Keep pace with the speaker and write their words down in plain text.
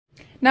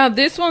Now,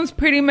 this one's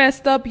pretty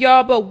messed up,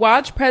 y'all, but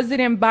watch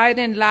President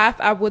Biden laugh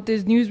at what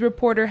this news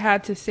reporter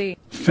had to say.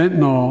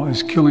 Fentanyl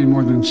is killing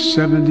more than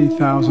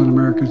 70,000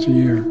 Americans a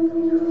year.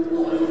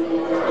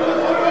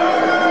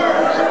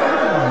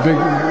 Big,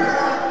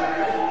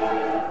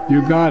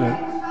 you got it.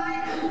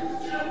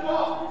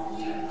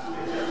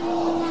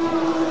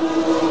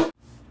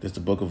 This is the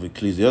book of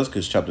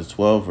Ecclesiastes, chapter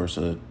 12, verse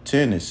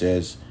 10. It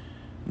says,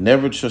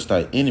 "Never trust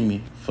thy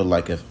enemy, for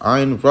like as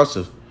iron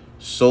rusteth,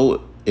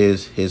 so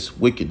is his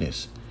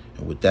wickedness."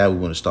 And with that, we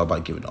want to start by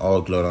giving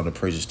all glory and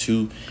praises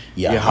to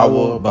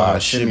YAHAWAH,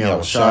 BAHASHAM,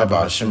 YAHAWASHI,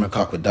 BAHASHAM,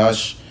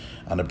 QADASH.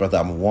 I'm the brother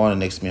Amawan, and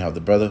next to me I have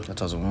the brother.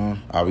 That's also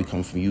one. We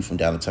come from you from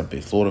down in Tampa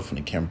Bay, Florida, from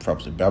the Cameron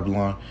Properties of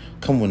Babylon.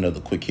 Come with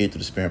another quick hit through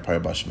the spirit power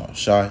by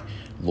Shai.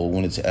 Lord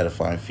wanted to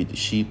edify and feed the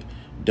sheep.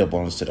 Double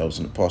honors to those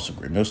in the apostle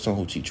great millstone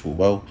who teach you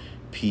well.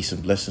 Peace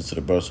and blessings to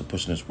the brothers who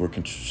pushing this work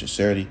in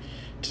sincerity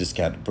to this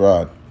cat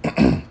abroad.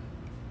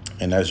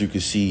 And as you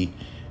can see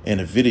in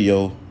the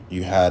video,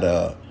 you had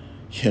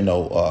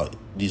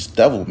this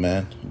devil,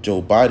 man,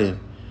 Joe Biden,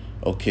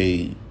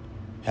 okay,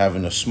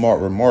 having a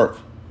smart remark,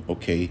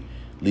 okay,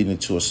 leading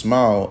to a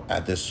smile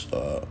at this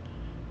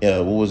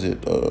what was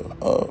it?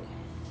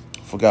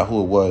 Forgot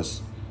who it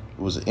was.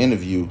 It was an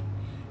interview,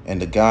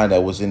 and the guy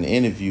that was in the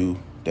interview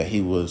that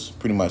he was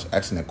pretty much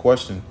asking that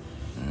question,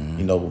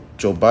 you know,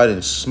 Joe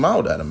Biden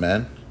smiled at him,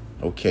 man.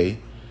 Okay,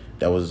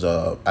 that was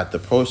at the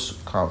press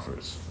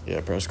conference.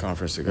 Yeah, press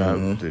conference. The guy,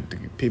 the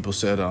people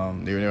said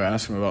they were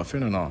asking him about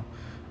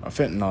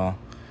fentanyl,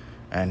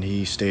 and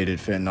he stated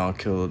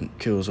fentanyl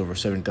kills over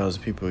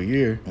 70,000 people a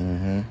year.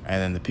 And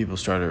then the people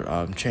started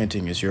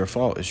chanting, "It's your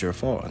fault, it's your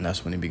fault," and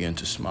that's when he began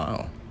to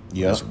smile.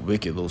 Yeah, this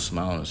wicked little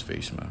smile on his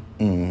face,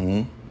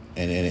 man.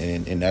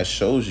 And that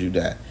shows you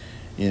that,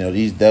 you know,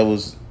 these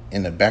devils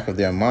in the back of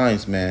their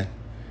minds, man,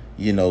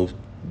 you know,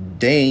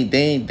 they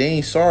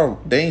ain't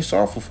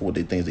sorrowful for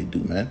the things they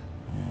do, man.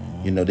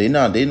 You know, they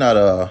not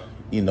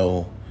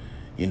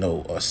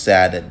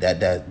sad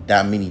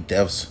that many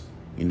deaths,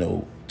 you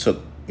know,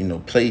 took, you know,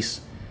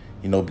 place,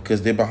 you know,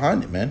 because they're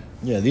behind it, man.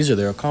 Yeah, these are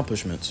their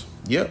accomplishments.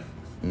 Yep.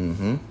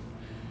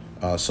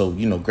 So,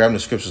 you know, grabbing the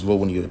scriptures, Lord,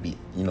 when you're going to be,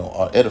 you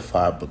know,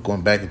 edified. But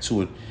going back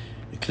into it,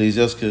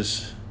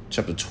 Ecclesiastes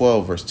chapter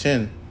 12, verse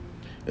 10,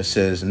 it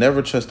says,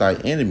 "Never trust thy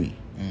enemy,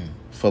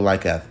 for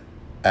like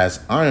as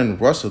iron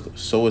rusteth,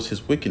 so is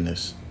his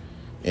wickedness."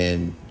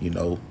 And, you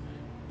know,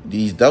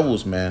 these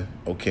devils, man,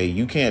 okay,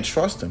 you can't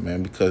trust them,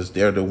 man, because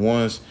they're the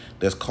ones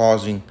that's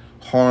causing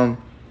harm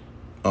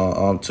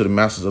to the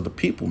masses of the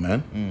people,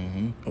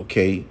 man.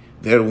 Okay,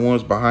 they're the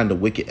ones behind the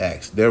wicked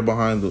acts. They're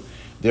behind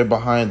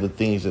the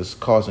things that's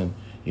causing,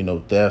 you know,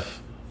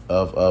 death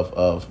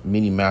of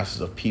many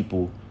masses of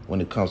people when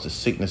it comes to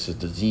sicknesses,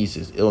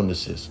 diseases,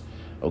 illnesses.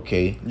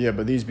 Okay. Yeah,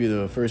 but these be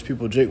the first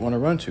people Jake want to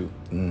run to.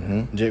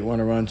 Jake want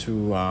to run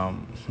to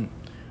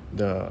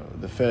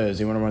the feds.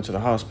 They want to run to the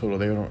hospital.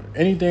 They want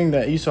anything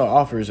that Esau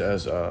offers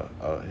as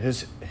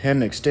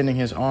him extending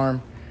his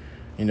arm.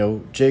 You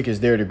know, Jake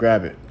is there to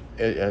grab it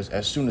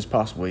as soon as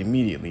possible,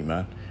 immediately,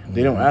 man.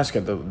 They don't ask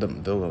at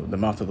the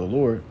mouth of the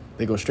Lord.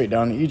 They go straight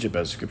down to Egypt,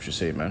 as the scriptures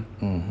say, man.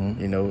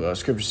 You know,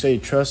 scriptures say,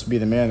 "Trust be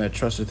the man that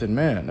trusteth in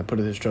man, that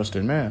putteth his trust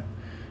in man,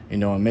 you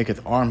know, and maketh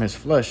arm his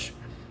flesh,"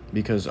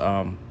 because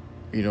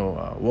you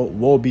know,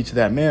 woe be to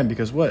that man,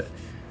 because what?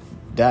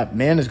 That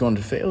man is going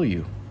to fail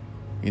you.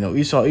 You know,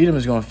 Esau, Edom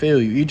is going to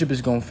fail you. Egypt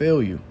is going to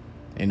fail you.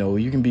 You know,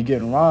 you can be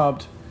getting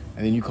robbed,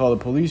 and then you call the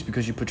police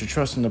because you put your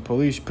trust in the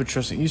police, you put your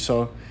trust in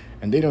Esau,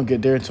 and they don't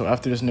get there until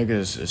after this nigga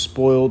is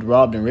spoiled,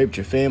 robbed, and raped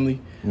your family.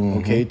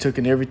 Okay, took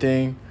in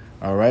everything.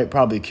 All right,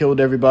 probably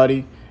killed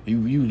everybody.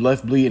 You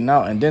left bleeding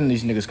out, and then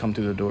these niggas come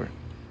through the door.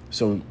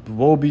 So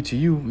woe be to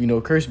you, you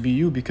know, cursed be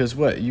you, because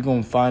what? You're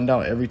going to find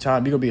out every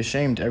time. You're going to be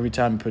ashamed every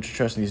time you put your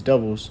trust in these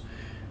devils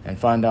and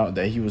find out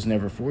that he was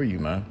never for you,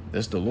 man.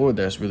 That's the Lord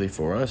that's really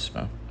for us,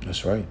 man.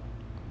 That's right.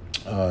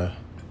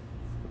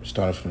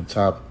 Starting from the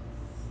top,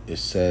 it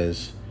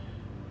says,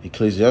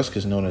 Ecclesiastes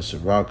is known as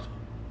Sirach,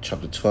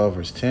 chapter 12,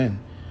 verse 10.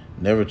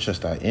 "Never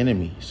trust thy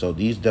enemy." So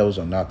these devils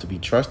are not to be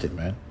trusted,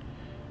 man.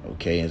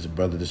 Okay, as a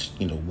brother just,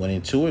 you know, went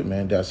into it,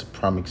 man, that's a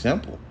prime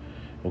example.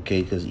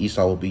 Okay, because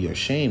Esau will be your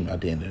shame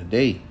at the end of the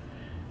day.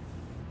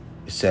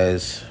 It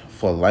says,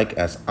 "For like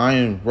as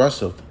iron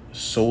rusteth,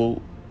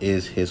 so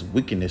is his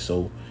wickedness."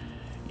 So,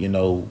 you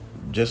know,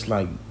 just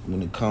like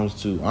when it comes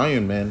to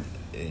iron, man,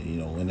 you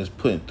know, and it's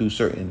putting through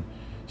certain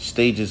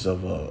stages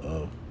of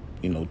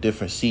you know,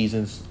 different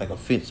seasons, like a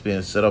fence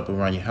being set up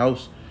around your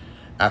house.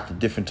 After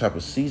different type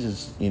of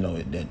seasons, you know,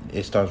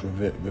 it starts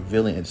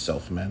revealing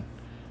itself, man.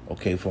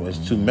 Okay, from its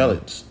two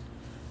melons.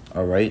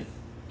 All right.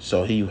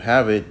 So here you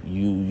have it.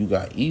 You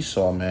got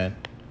Esau, man.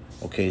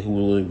 Okay, who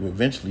will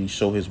eventually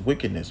show his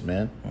wickedness,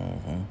 man.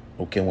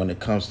 Okay, when it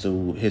comes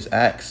to his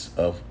acts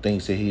of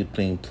things that he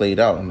played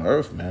out on the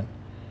earth, man.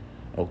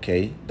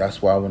 Okay,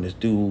 that's why when this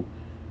dude,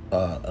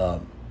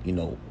 you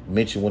know,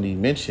 when he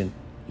mentioned,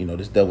 you know,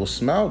 this devil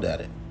smiled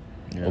at it.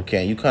 Okay,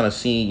 and you kind of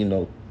see, you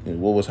know,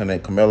 what was her name,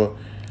 Camilla?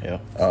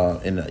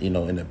 In the, you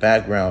know, in the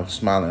background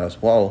smiling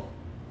as well.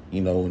 You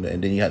know,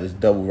 and then you had this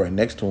devil right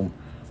next to him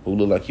who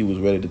looked like he was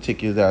ready to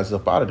take his ass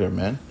up out of there,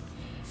 man.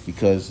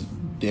 Because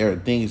there are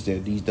things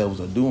that these devils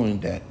are doing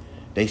that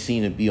they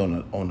seem to be on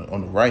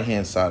the right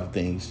hand side of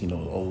things. You know,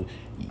 oh,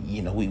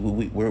 you know,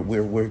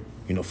 we're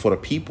you know, for the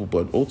people,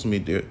 but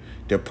ultimately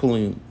they're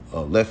pulling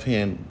left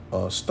hand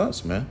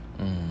stunts, man.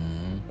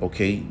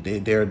 Okay,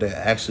 they're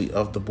actually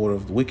of the border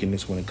of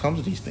wickedness when it comes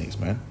to these things,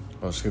 man.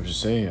 Well, scriptures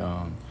say,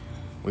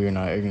 we are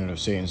not ignorant of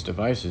Satan's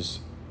devices,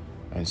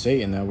 and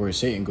Satan, that word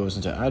Satan goes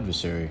into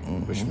adversary,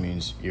 which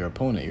means your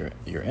opponent,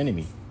 your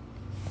enemy.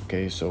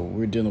 Okay, so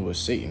we're dealing with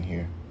Satan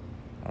here.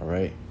 All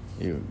right,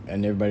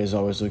 and everybody's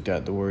always looked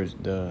at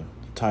the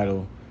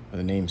title of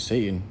the name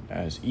Satan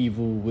as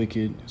evil,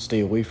 wicked, stay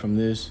away from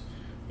this,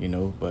 you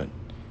know, but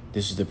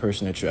this is the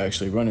person that you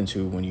actually run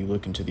into when you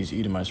look into these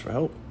Edomites for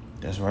help.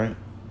 That's right.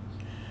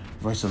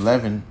 Verse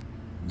 11,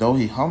 though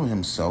he humbled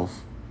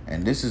himself,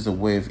 and this is the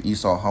way of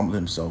Esau humbled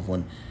himself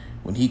when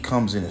he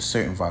comes in a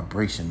certain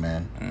vibration,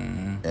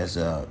 man, as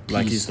a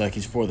peace, like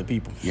he's for the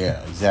people.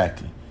 Yeah,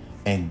 exactly.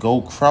 And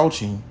go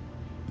crouching,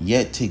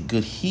 yet take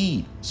good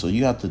heed. So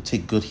you have to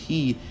take good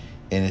heed,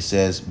 and it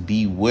says,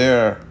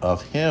 beware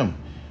of him,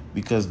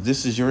 because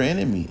this is your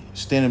enemy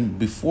standing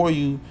before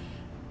you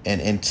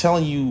and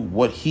telling you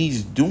what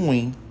he's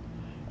doing,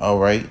 all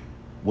right,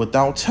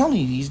 without telling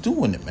you he's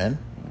doing it, man.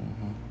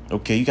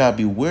 Okay, you gotta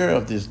beware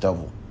of this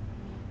devil,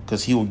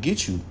 because he will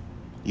get you,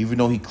 even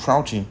though he's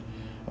crouching,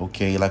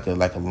 okay, like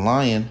a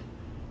lion.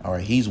 All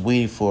right, he's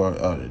waiting for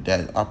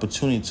that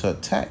opportunity to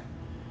attack.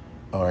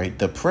 All right,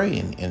 the prey,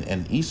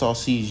 and Esau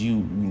sees you,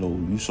 you know,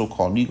 you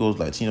so-called Negroes,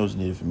 Latinos,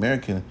 Native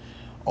American,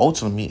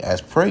 ultimately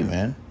as prey,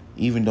 man.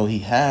 Even though he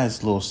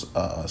has little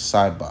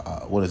side,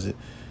 what is it,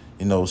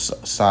 you know,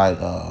 side,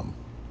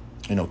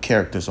 you know,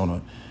 characters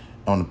on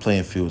the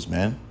playing fields,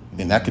 man.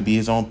 And that could be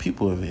his own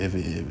people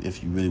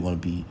if you really want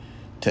to be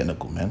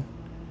technical, man.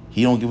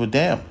 He don't give a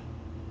damn.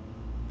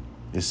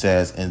 It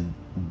says,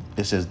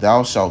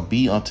 thou shalt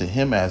be unto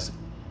him as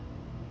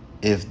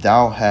if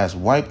thou hast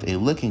wiped a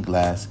looking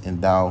glass,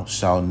 and thou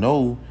shalt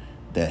know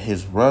that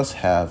his rust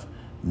have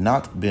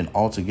not been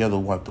altogether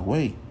wiped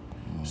away.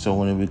 So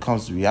when it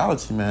comes to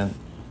reality, man,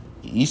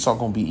 Esau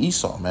gonna be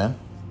Esau, man.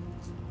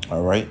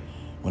 All right.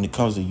 When it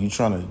comes to you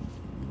trying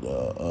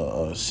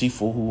to see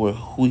for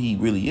who he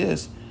really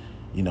is,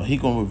 you know, he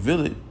gonna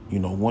reveal it, you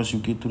know, once you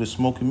get through the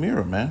smoke and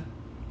mirror, man.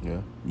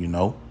 Yeah. You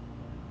know,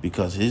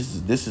 because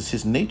this is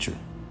his nature.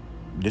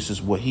 This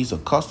is what he's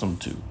accustomed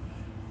to.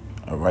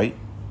 All right.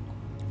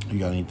 You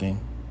got anything?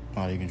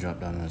 Oh, you can drop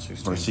down to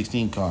 16. Verse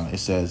 16, it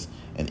says,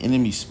 an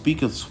enemy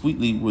speaketh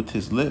sweetly with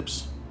his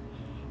lips,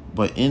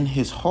 but in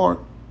his heart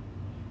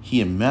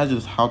he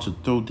imagines how to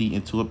throw thee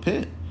into a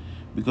pit.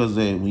 Because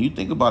when you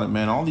think about it,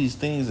 man, all these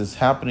things that's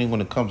happening when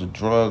it comes to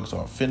drugs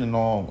or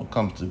fentanyl, when it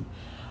comes to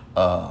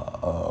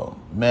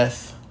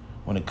meth,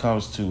 when it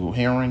comes to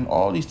heroin,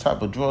 all these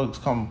type of drugs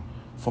come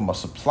from a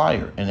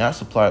supplier, and that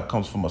supplier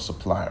comes from a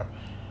supplier,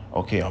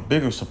 okay, a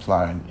bigger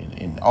supplier,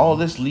 and all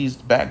this leads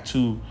back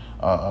to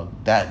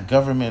that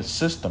government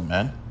system,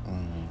 man.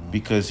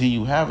 Because here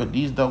you have it,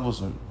 these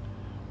devils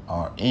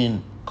are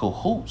in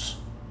cahoots.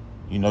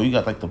 You know, you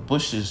got like the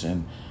Bushes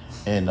and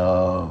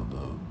the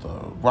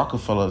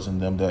Rockefellers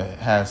and them that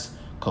has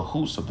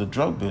cahoots of the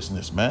drug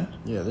business, man.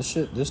 Yeah,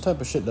 this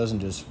type of shit doesn't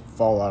just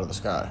fall out of the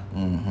sky.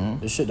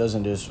 This shit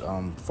doesn't just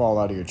fall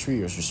out of your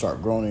tree or just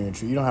start growing in your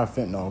tree. You don't have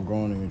fentanyl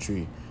growing in your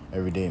tree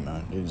every day,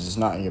 man. It's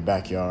not in your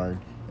backyard.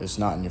 It's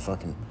not in your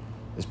fucking.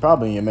 It's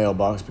probably in your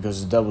mailbox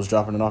because the devil's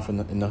dropping it off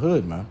in the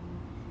hood, man.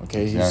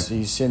 Okay, exactly.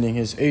 He's sending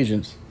his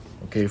agents,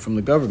 okay, from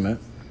the government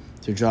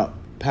to drop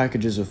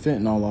packages of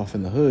fentanyl off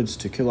in the hoods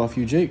to kill off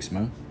you jakes,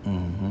 man.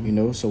 You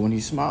know, so when he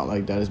smiled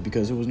like that, it's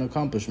because it was an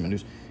accomplishment. It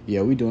was,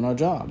 yeah, we doing our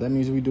job. That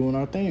means we doing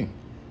our thing.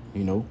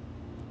 You know,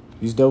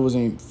 these devils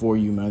ain't for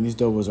you, man. These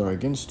devils are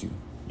against you.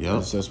 Yeah,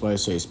 that's why I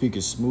say speak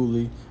it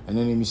smoothly, and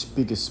then he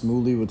speak it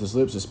smoothly with his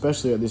lips,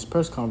 especially at this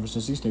press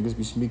conferences. These niggas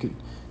be speaking,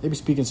 they be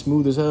speaking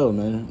smooth as hell,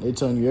 man. They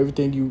telling you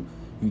everything you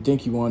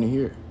think you want to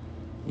hear.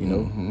 You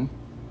know,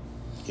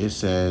 it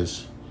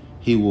says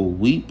he will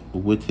weep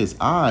with his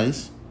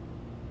eyes,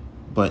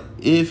 but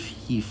if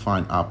he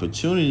find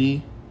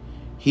opportunity,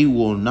 he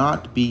will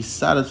not be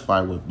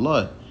satisfied with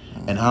blood.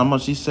 And how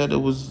much he said it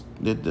was?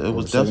 It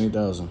was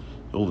 70,000.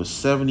 Over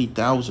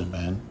 70,000,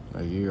 man.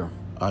 A year.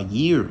 A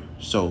year.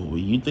 So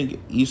you think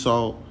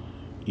Esau,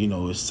 you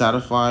know, is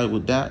satisfied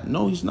with that?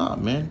 No, he's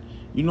not, man.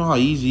 You know how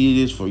easy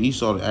it is for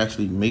Esau to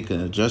actually make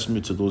an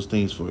adjustment to those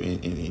things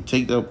and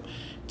take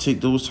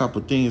those type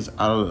of things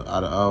out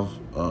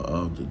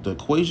of the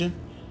equation.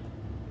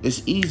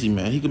 It's easy,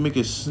 man. He can make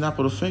a snap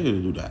of the finger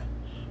to do that.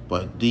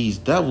 But these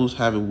devils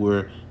have it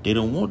where they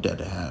don't want that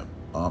to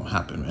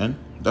happen, man.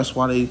 That's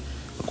why they,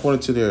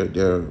 according to their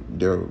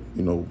you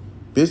know,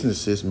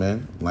 businesses,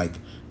 man, like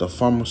the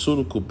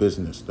pharmaceutical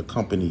business, the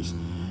companies,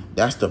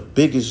 that's the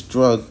biggest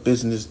drug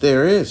business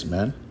there is,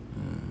 man.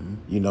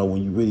 You know,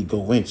 when you really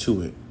go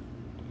into it,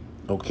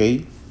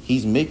 okay,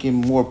 he's making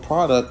more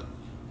product,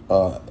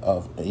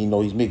 you know,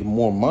 he's making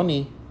more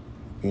money,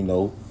 you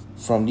know,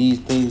 from these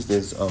things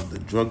that's of the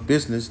drug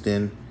business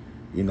than,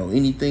 you know,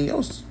 anything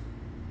else.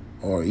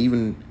 or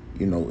even,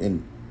 you know,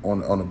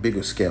 on a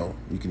bigger scale,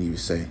 you can even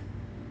say.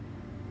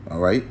 All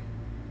right.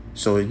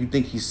 So you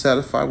think he's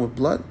satisfied with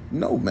blood?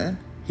 No, man.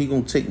 He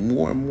gonna take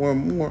more and more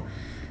and more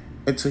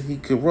until he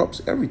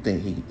corrupts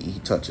everything he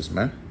touches,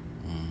 man.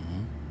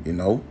 You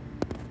know.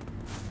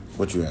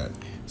 What you at?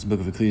 It's the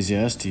book of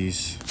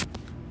Ecclesiastes,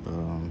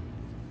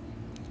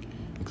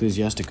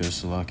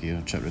 Ecclesiasticus,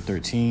 Salakia, chapter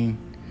 13,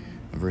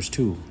 verse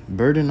 2.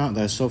 Burden not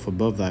thyself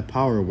above thy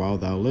power while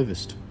thou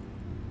livest,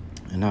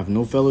 and have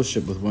no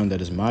fellowship with one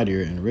that is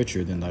mightier and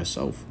richer than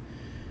thyself.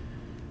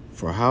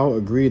 For how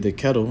agree the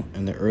kettle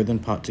and the earthen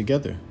pot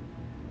together?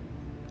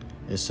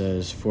 It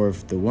says, for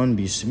if the one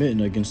be smitten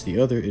against the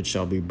other, it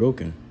shall be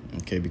broken.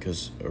 Okay,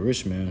 because a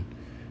rich man,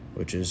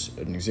 which is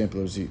an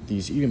example of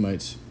these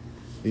Edomites,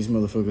 these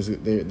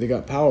motherfuckers, they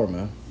got power,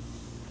 man.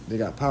 They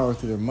got power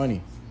through their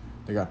money.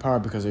 They got power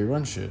because they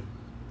run shit,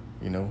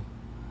 you know.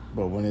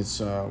 But when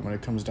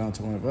it comes down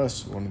to one of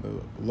us, one of the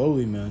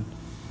lowly men,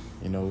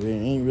 you know, there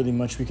ain't really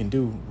much we can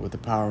do with the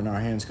power in our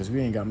hands because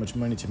we ain't got much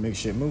money to make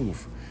shit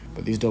move.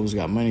 But these devils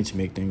got money to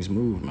make things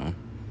move, man.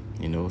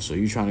 You know, so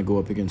you trying to go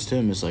up against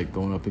him, it's like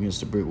going up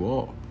against a brick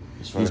wall.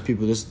 That's right. These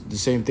people, this the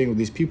same thing with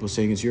these people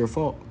saying it's your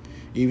fault.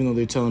 Even though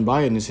they're telling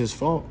Biden it's his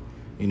fault,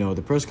 you know,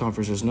 the press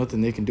conference, there's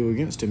nothing they can do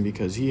against him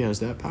because he has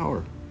that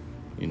power,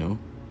 you know.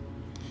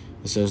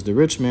 It says, the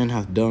rich man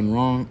hath done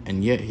wrong,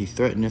 and yet he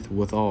threateneth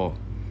withal.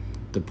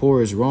 The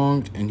poor is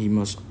wronged, and he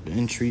must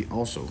entreat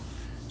also.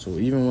 So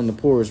even when the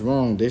poor is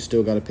wronged, they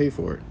still got to pay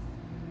for it.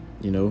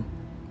 You know,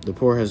 the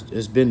poor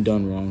has been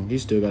done wrong. He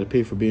still got to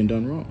pay for being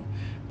done wrong.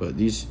 But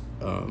these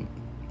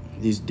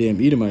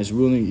damn Edomites,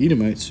 ruling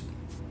Edomites,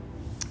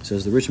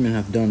 says the rich man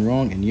hath done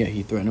wrong, and yet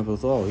he threateneth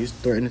withal. He's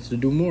threatening to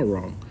do more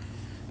wrong.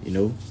 You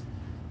know,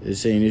 it's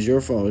saying it's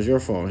your fault,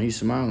 and he's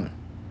smiling.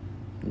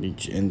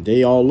 And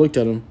they all looked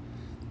at him.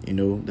 You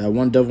know, that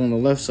one devil on the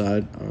left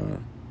side,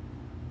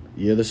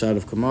 the other side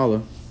of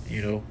Kamala,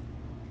 you know,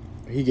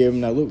 he gave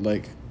him that look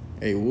like,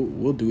 hey,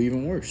 we'll do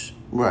even worse.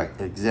 Right,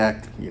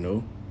 exactly. You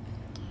know,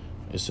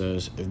 it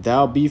says, if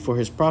thou be for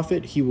his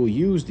profit, he will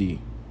use thee.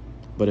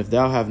 But if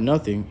thou have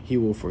nothing, he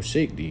will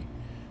forsake thee.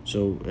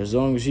 So as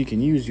long as he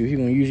can use you, he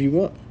going to use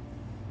you up.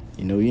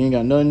 You know, you ain't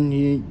got nothing,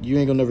 you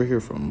ain't going to never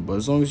hear from him. But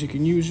as long as he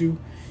can use you,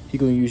 he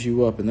going to use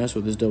you up. And that's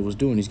what this devil's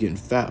doing. He's getting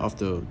fat off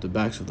the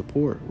backs of the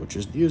poor, which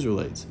is the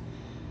Israelites.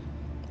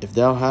 If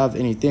thou have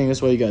anything,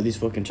 that's why you got these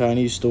fucking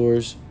Chinese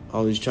stores,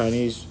 all these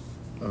Chinese,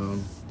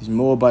 these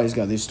Moabites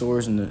got these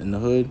stores in the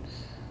hood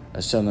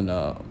that's selling,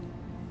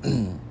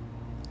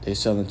 they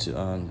selling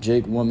to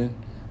Jake woman,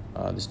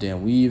 this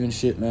damn weave and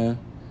shit, man.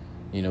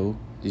 You know,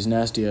 these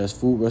nasty ass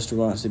food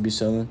restaurants they be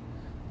selling.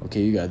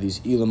 Okay, you got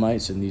these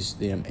Elamites and these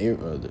damn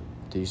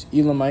these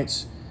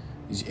Elamites,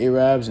 these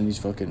Arabs and these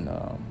fucking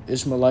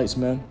Ishmaelites,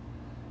 man.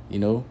 You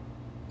know,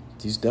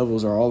 these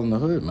devils are all in the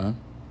hood, man.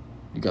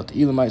 You got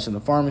the Elamites in the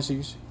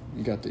pharmacies.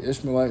 You got the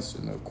Ishmaelites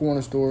in the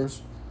corner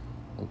stores.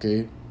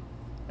 Okay,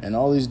 and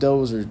all these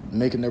devils are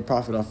making their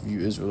profit off of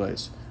you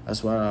Israelites.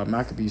 That's why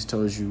Maccabees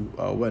tells you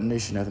what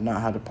nation hath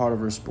not had a part of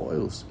her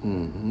spoils. You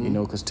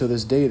know, because to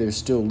this day, they're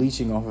still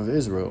leeching off of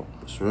Israel.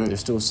 That's right. They're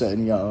still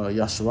setting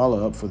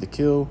Yasharallah up for the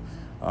kill,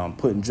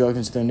 putting drugs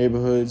into their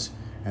neighborhoods,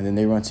 and then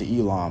they run to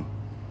Elam.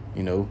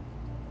 You know,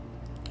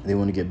 they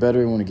want to get better,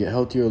 they want to get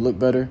healthier, look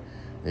better.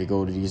 They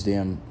go to these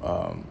damn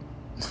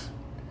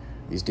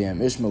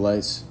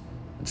Ishmaelites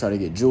and try to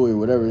get jewelry or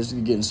whatever. It's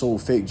getting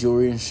sold fake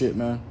jewelry and shit,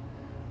 man.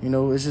 You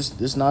know,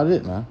 it's not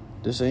it, man.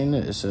 This ain't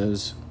it. It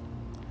says,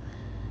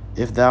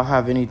 if thou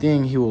have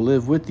anything, he will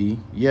live with thee.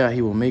 Yeah, he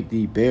will make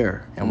thee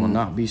bear and will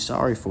not be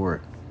sorry for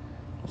it.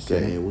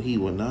 Okay, well, he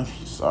will not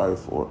be sorry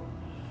for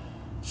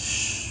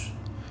it.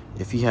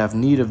 If he have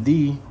need of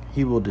thee,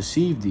 he will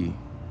deceive thee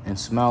and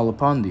smile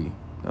upon thee.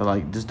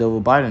 Like this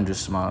devil Biden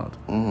just smiled.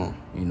 You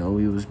know,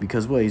 he was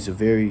because what? He's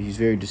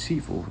very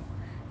deceitful.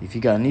 If he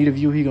got need of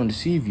you, he gonna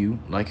deceive you.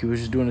 Like he was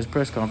just doing his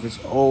press conference.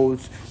 Oh,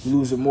 it's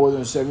losing more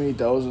than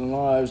 70,000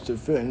 lives to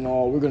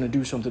fentanyl. We're gonna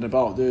do something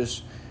about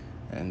this.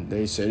 And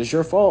they said, it's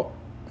your fault.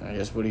 And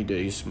guess what he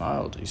did? He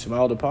smiled. He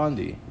smiled upon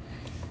thee.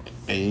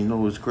 And you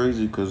know, it's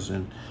crazy because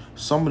in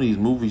some of these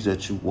movies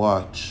that you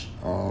watch,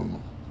 for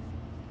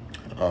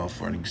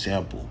an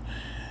example,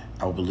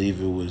 I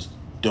believe it was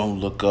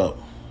Don't Look Up.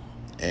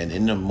 And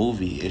in the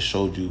movie, it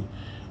showed you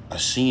a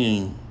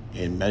scene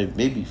and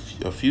maybe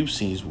a few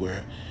scenes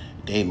where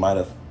they might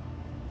have,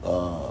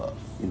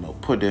 you know,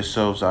 put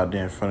themselves out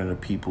there in front of the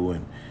people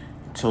and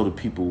tell the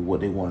people what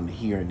they wanted to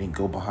hear and then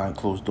go behind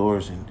closed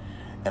doors and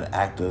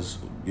act as,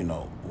 you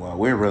know, well,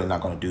 we're really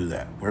not going to do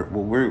that.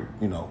 We're,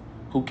 you know,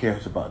 who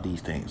cares about these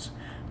things?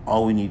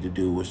 All we need to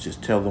do is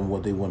just tell them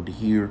what they want to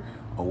hear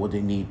or what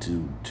they need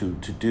to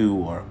do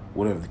or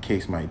whatever the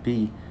case might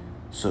be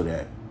so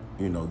that,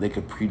 you know, they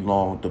could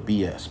prolong the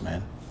BS,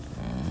 man.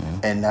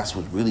 And that's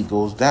what really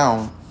goes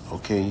down,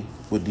 okay,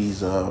 with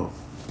these, you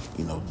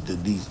know,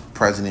 these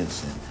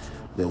presidents and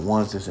the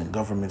ones that's in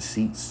government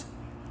seats,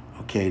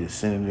 okay, the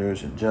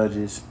senators and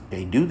judges,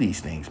 they do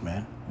these things,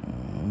 man.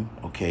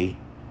 Okay,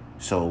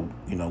 so,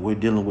 you know, we're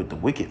dealing with the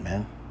wicked,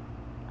 man.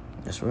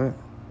 That's right.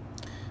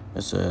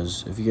 It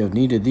says, if he have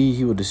needed thee,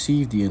 he will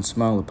deceive thee and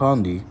smile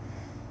upon thee,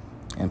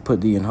 and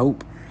put thee in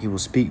hope. He will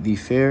speak thee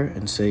fair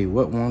and say,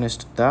 what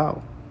wantest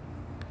thou?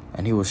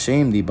 And he will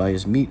shame thee by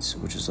his meats,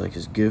 which is like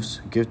his gifts.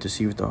 Gift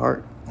deceiveth the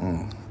heart.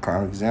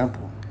 Prime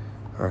example.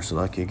 Or so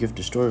like a gift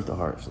destroyeth the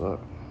heart. So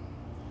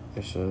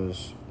it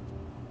says,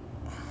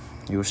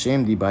 he will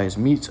shame thee by his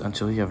meats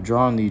until he have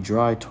drawn thee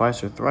dry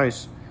twice or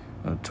thrice,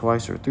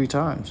 twice or three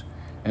times.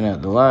 And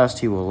at the last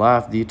he will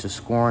laugh thee to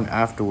scorn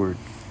afterward.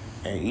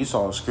 And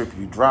Esau will strip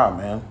you dry,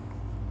 man.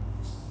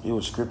 He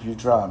will strip you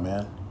dry,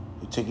 man.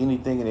 You take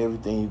anything and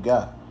everything you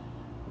got.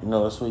 You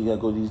know, that's why you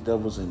gotta go to these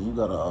devils and you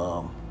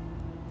gotta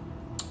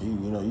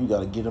you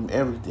gotta get them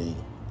everything.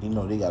 You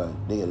know,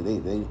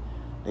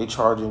 they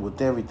charging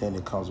with everything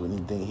that comes with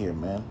anything here,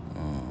 man.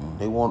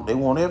 They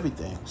want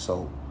everything.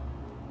 So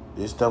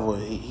this devil,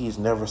 he's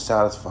never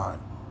satisfied.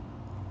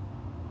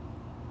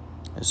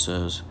 It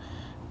says,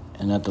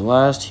 and at the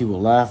last he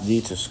will laugh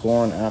thee to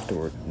scorn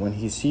afterward. When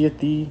he seeth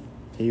thee,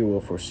 he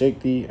will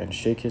forsake thee and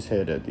shake his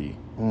head at thee.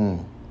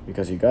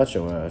 Because he got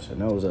your ass.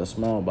 And that was that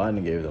smile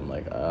Biden gave them,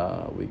 like,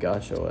 we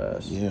got your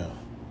ass. Yeah.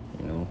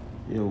 You know?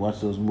 You ever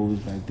watch those movies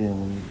back then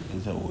when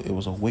it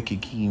was a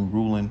wicked king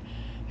ruling,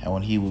 and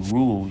when he would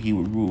rule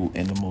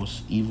in the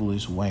most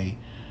evilest way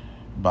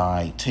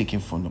by taking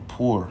from the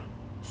poor,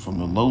 from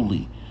the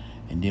lowly.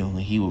 And then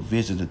when he would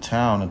visit the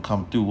town and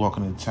come through,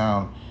 walking in the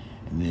town,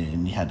 and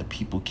then he had the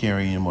people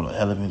carrying him or the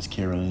elephants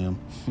carrying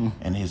him,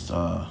 and his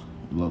little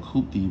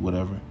hoopty,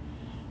 whatever.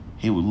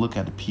 He would look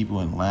at the people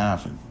and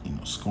laugh and, you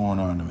know, scorn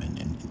on them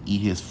and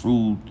eat his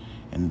food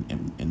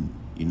and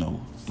you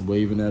know,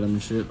 waving at him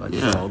and shit, like,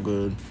 it's all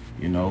good.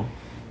 You know,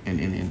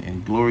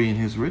 and glory in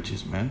his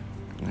riches, man.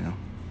 Yeah.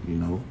 You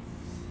know.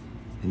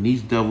 And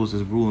these devils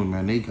that's ruling,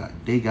 man, they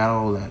got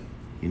all that,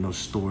 you know,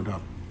 stored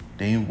up.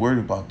 They ain't worried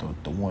about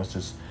the ones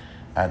that's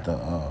at the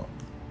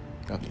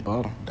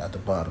bottom. At the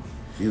bottom.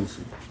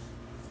 Filthy.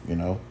 You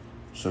know?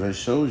 So that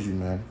shows you,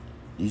 man,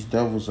 these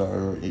devils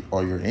are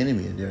your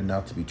enemy and they're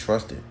not to be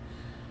trusted.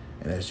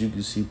 And as you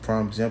can see,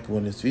 prime example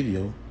in this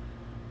video,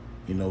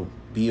 you know,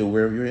 be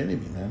aware of your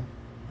enemy, man.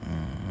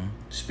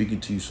 Speaking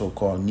to you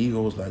so-called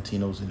Negroes,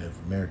 Latinos, and Native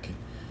American.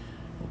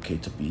 Okay,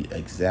 to be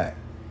exact.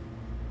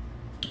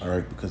 All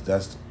right,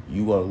 because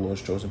you are the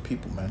Lord's chosen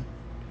people, man.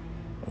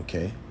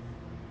 Okay.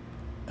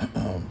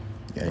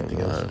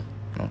 Anything else?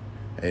 No.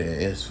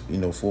 It's, you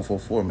know,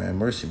 444, man.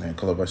 Mercy, man.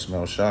 Color by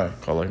Smell Shy.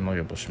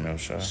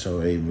 Shy. So,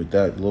 hey, with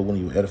that, Lord, when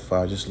you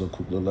edify, just a little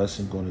quick little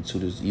lesson going into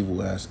this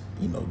evil ass,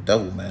 you know,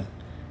 devil, man,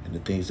 and the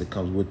things that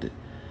comes with it.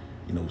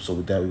 You know, so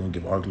with that, we're going to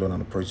give our glory on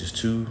the purchase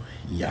to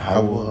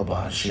YAHAWAH,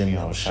 BAHASHAM,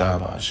 YAHAWASHI,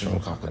 BAHASHAM,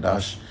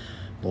 QADASH.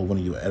 Lord, when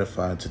you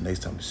edify, until next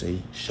time to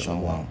say,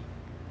 Shalom.